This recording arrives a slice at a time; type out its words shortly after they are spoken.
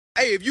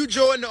Hey, if you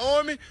join the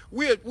army,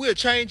 we'll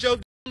change your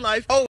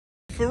life. Oh,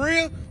 for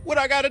real? What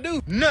I gotta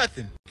do?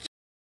 Nothing.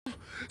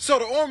 So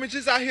the army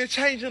just out here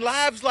changing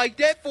lives like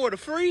that for the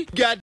free?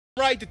 God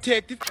right,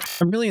 detective.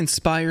 I'm really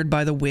inspired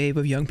by the wave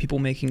of young people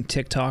making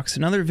TikToks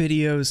and other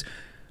videos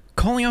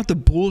calling out the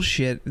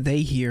bullshit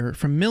they hear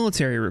from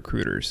military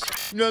recruiters.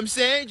 You know what I'm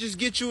saying? Just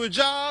get you a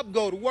job,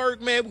 go to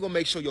work, man. We're gonna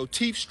make sure your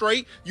teeth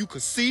straight, you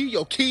can see,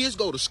 your kids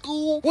go to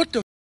school. What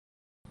the?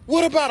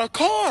 What about a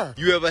car?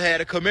 You ever had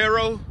a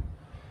Camaro?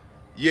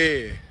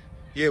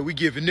 Yeah, we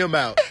giving them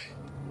out.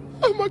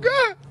 Oh my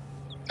God.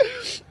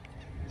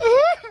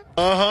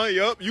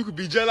 Yup, you could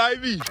be just like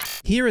me.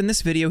 Here in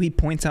this video, he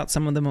points out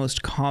some of the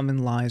most common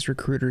lies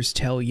recruiters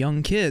tell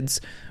young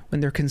kids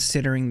when they're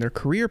considering their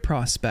career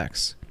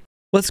prospects.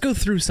 Let's go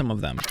through some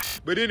of them.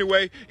 But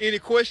anyway, any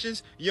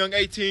questions? Young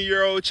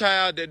 18-year-old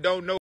child that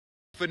don't know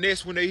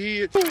finesse when they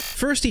hear it?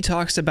 First, he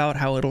talks about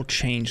how it'll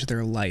change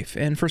their life,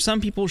 and for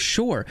some people,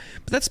 sure,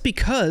 but that's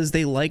because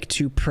they like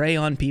to prey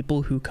on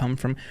people who come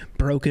from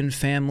broken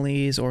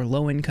families or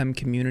low-income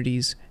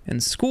communities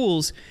and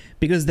schools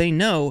because they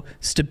know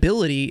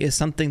stability is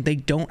something they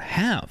don't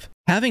have.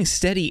 Having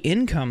steady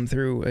income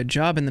through a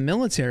job in the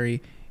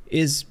military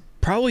is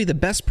probably the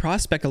best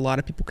prospect a lot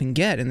of people can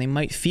get, and they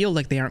might feel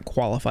like they aren't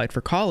qualified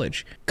for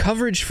college.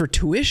 Coverage for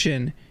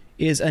tuition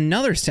is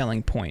another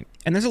selling point,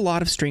 and there's a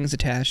lot of strings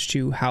attached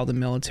to how the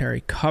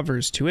military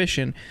covers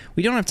tuition.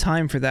 We don't have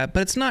time for that,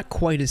 but it's not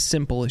quite as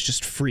simple as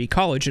just free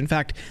college. In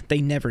fact,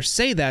 they never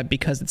say that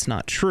because it's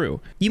not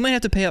true. You might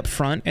have to pay up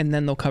front, and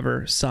then they'll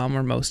cover some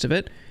or most of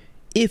it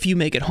if you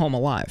make it home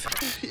alive.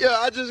 Yeah,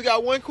 I just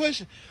got one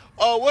question.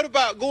 What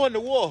about going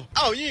to war?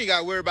 Oh, you ain't got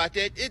to worry about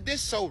that.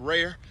 It's so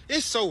rare.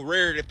 It's so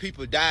rare that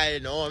people die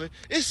in the army.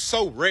 It's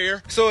so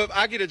rare. So if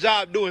I get a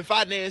job doing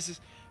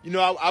finances, you know,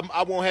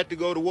 I won't have to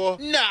go to war?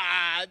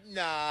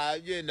 Nah,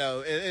 you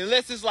know,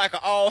 unless it's like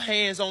an all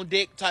hands on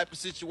deck type of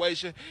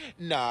situation,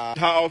 nah.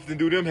 How often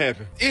do them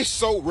happen? It's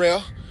so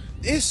rare.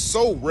 It's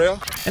so rare.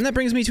 And that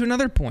brings me to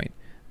another point.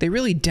 They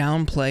really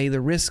downplay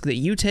the risk that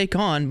you take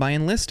on by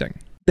enlisting.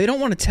 They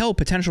don't want to tell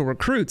potential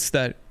recruits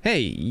that, hey,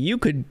 you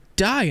could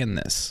die in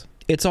this.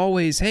 It's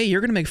always, hey, you're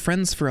going to make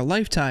friends for a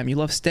lifetime.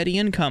 You'll have steady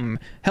income,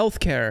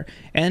 healthcare,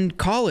 and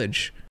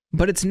college.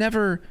 But it's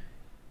never,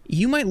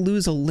 you might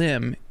lose a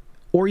limb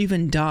or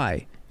even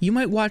die. You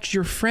might watch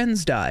your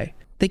friends die.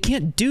 They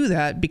can't do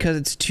that because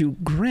it's too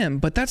grim,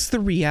 but that's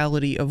the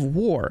reality of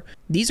war.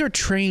 These are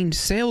trained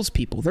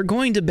salespeople. They're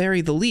going to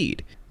bury the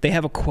lead. They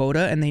have a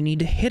quota and they need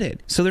to hit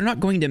it. So they're not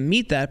going to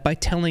meet that by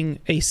telling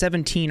a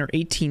 17 or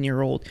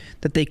 18-year-old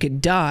that they could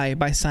die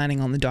by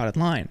signing on the dotted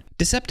line.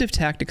 Deceptive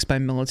tactics by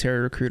military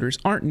recruiters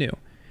aren't new.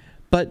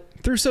 But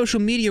through social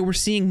media, we're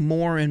seeing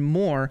more and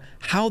more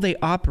how they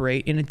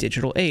operate in a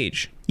digital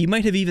age. You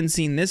might have even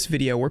seen this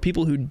video where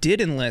people who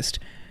did enlist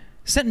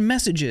sent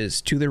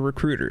messages to their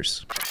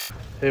recruiters.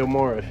 Hey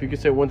Omar, if you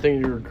could say one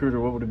thing to your recruiter,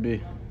 what would it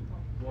be?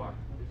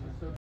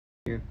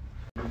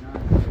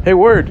 Hey,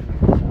 word.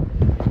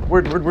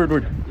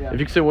 Yeah. If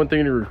you could say one thing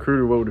to your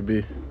recruiter, what would it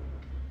be?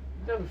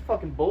 That was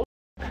fucking bull.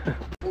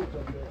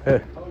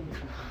 Hey.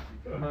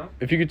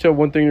 If you could tell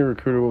one thing to your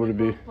recruiter, what would it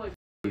be?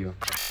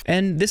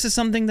 And this is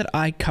something that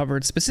I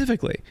covered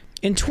specifically.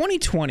 In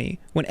 2020,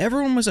 when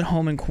everyone was at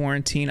home in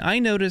quarantine, I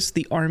noticed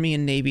the Army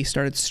and Navy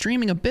started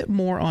streaming a bit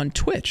more on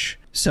Twitch.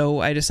 So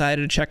I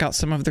decided to check out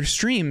some of their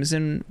streams,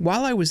 and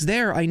while I was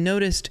there, I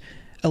noticed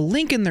a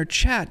link in their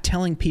chat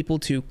telling people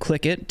to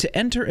click it to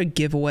enter a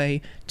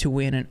giveaway to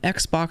win an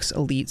Xbox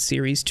Elite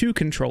Series 2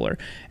 controller.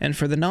 And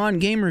for the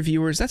non-gamer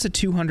viewers, that's a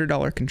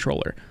 $200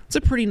 controller. It's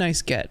a pretty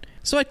nice get.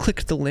 So I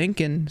clicked the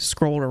link and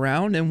scrolled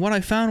around, and what I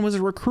found was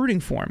a recruiting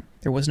form.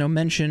 There was no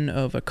mention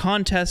of a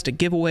contest, a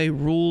giveaway,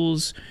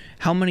 rules,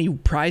 how many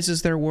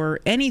prizes there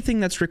were, anything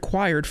that's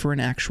required for an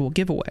actual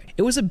giveaway.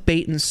 It was a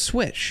bait and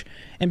switch.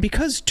 And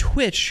because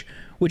Twitch,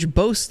 which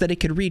boasts that it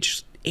could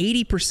reach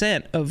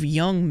 80% of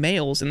young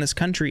males in this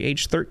country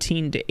aged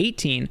 13 to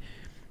 18,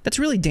 that's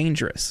really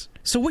dangerous.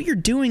 So what you're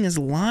doing is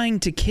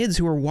lying to kids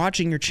who are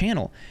watching your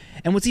channel.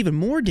 And what's even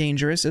more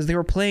dangerous is they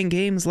were playing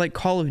games like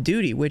Call of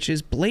Duty, which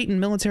is blatant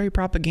military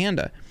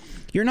propaganda.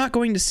 You're not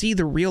going to see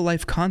the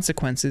real-life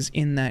consequences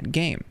in that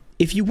game.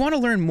 If you want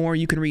to learn more,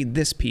 you can read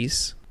this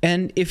piece.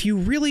 And if you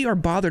really are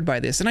bothered by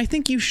this, and I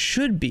think you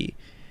should be,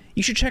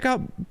 you should check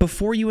out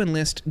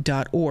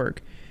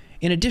beforeyouenlist.org.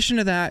 In addition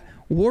to that,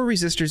 War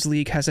Resisters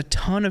League has a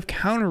ton of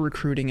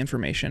counter-recruiting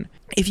information.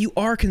 If you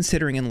are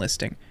considering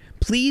enlisting,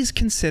 please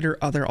consider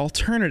other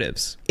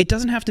alternatives. It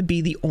doesn't have to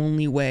be the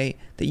only way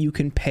that you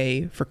can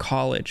pay for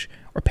college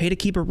or pay to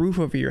keep a roof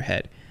over your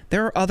head.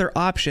 There are other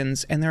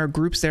options, and there are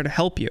groups there to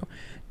help you.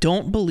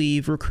 Don't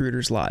believe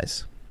recruiters'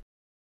 lies.